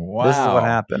ago, this is what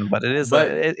happened. But it is a good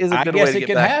way to get back. I guess it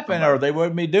can happen, or they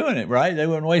wouldn't be doing it, right? They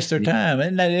wouldn't waste their time.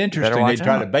 Isn't that interesting? They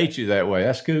try to bait you that way.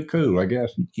 That's cool, I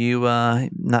guess. You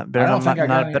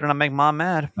better not make Mom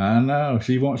mad. I know.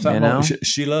 She wants something.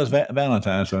 She loves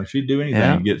Valentine's, so she'd do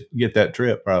anything to get that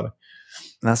trip, probably.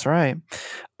 That's right.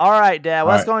 All right, Dad.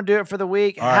 Well, that's going to do it for the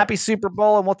week. Happy Super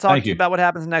Bowl, and we'll talk to you about what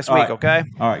happens next week, okay?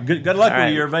 All right. Good luck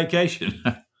with your vacation.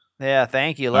 Yeah,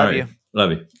 thank you. Love you.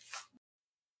 Love you.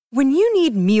 When you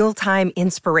need mealtime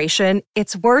inspiration,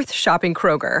 it's worth shopping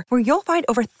Kroger, where you'll find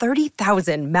over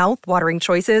 30,000 mouth-watering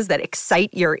choices that excite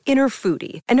your inner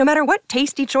foodie. And no matter what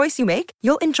tasty choice you make,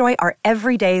 you'll enjoy our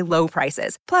everyday low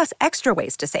prices, plus extra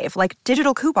ways to save, like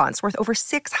digital coupons worth over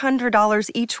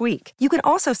 $600 each week. You can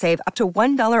also save up to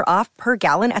 $1 off per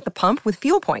gallon at the pump with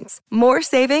fuel points. More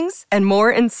savings and more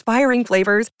inspiring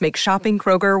flavors make shopping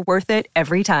Kroger worth it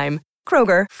every time.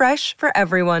 Kroger, fresh for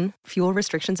everyone. Fuel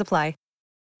restrictions apply.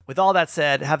 With all that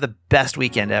said, have the best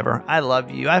weekend ever. I love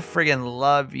you. I friggin'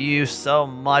 love you so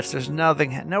much. There's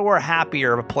nowhere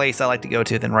happier of a place I like to go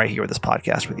to than right here with this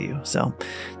podcast with you. So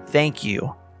thank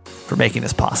you for making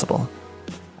this possible.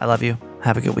 I love you.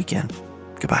 Have a good weekend.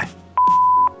 Goodbye.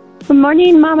 Good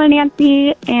morning, Mama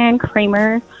Nancy and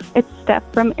Kramer. It's Steph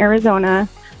from Arizona.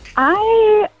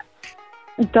 I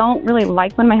don't really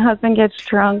like when my husband gets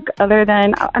drunk, other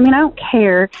than, I don't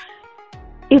care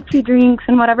if he drinks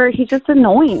and whatever. He's just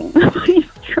annoying when he's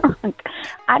drunk.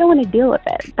 I don't want to deal with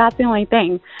it. That's the only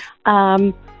thing.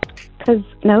 Because,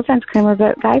 no offense, Kramer,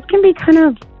 but guys can be kind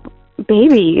of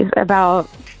babies about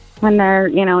when they're,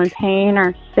 in pain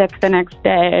or sick the next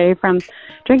day from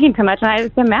drinking too much. And I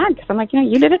just get mad because I'm like,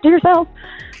 you did it to yourself.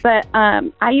 But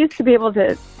I used to be able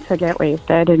to get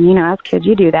wasted. And, as kids,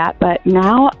 you do that. But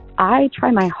now I try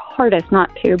my hardest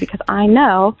not to, because I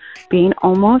know, being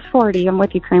almost 40, I'm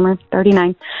with you, Kramer,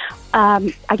 39,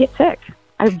 I get sick.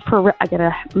 I get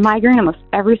a migraine almost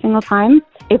every single time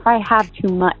if I have too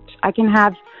much. I can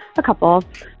have a couple,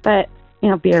 but,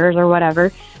 beers or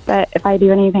whatever. But if I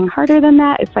do anything harder than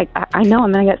that, it's like, I know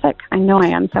I'm going to get sick. I know I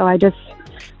am. So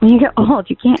when you get old,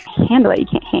 you can't handle it. You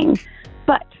can't hang.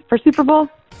 But for Super Bowl,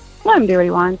 let him do what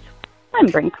he wants. Let him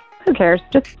drink. Who cares?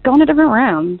 Just go in a different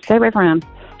room. Stay away from him.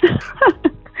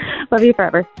 Love you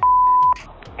forever.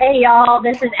 Hey, y'all.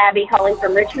 This is Abby calling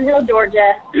from Richmond Hill,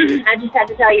 Georgia. I just had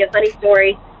to tell you a funny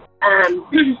story.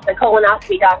 The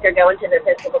colonoscopy doctor going to the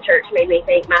Episcopal Church made me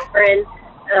think my friend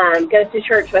goes to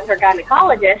church with her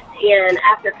gynecologist, and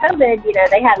after COVID,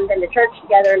 they hadn't been to church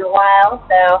together in a while.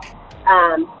 So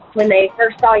when they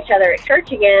first saw each other at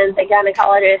church again, the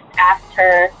gynecologist asked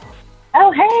her,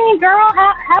 "Oh, hey, girl,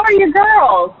 how are your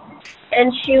girls?"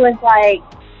 And she was like,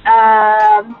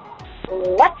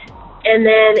 what? And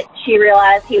then she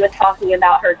realized he was talking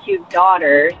about her 2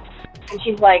 daughters. And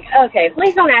she's like, okay,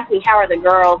 please don't ask me how are the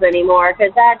girls anymore,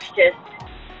 because that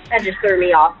just threw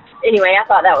me off. Anyway, I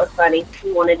thought that was funny.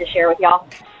 I wanted to share with y'all.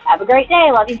 Have a great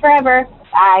day. Love you forever.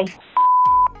 Bye.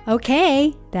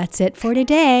 Okay, that's it for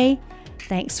today.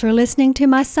 Thanks for listening to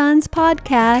my son's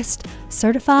podcast,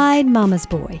 Certified Mama's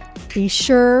Boy. Be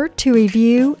sure to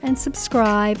review and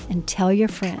subscribe and tell your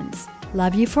friends.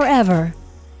 Love you forever.